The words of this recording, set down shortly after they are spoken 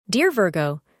Dear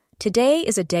Virgo, today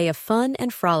is a day of fun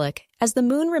and frolic as the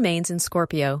moon remains in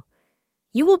Scorpio.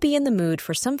 You will be in the mood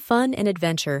for some fun and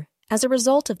adventure as a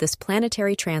result of this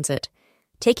planetary transit,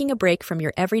 taking a break from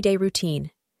your everyday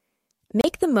routine.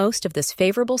 Make the most of this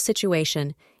favorable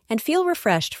situation and feel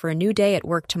refreshed for a new day at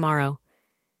work tomorrow.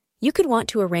 You could want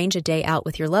to arrange a day out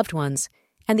with your loved ones,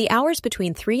 and the hours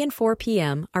between 3 and 4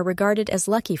 p.m. are regarded as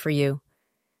lucky for you.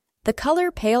 The color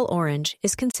pale orange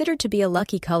is considered to be a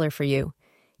lucky color for you.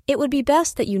 It would be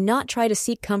best that you not try to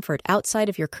seek comfort outside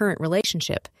of your current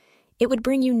relationship. It would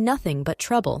bring you nothing but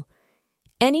trouble.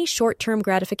 Any short-term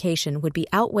gratification would be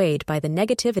outweighed by the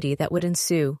negativity that would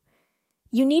ensue.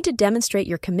 You need to demonstrate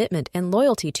your commitment and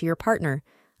loyalty to your partner,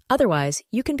 otherwise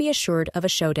you can be assured of a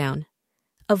showdown.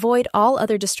 Avoid all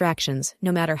other distractions,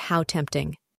 no matter how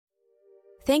tempting.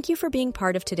 Thank you for being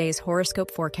part of today's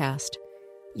horoscope forecast.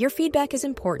 Your feedback is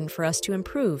important for us to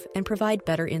improve and provide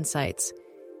better insights.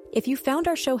 If you found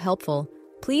our show helpful,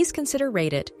 please consider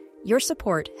rate it. Your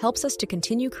support helps us to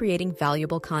continue creating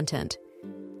valuable content.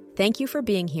 Thank you for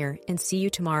being here and see you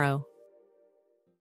tomorrow.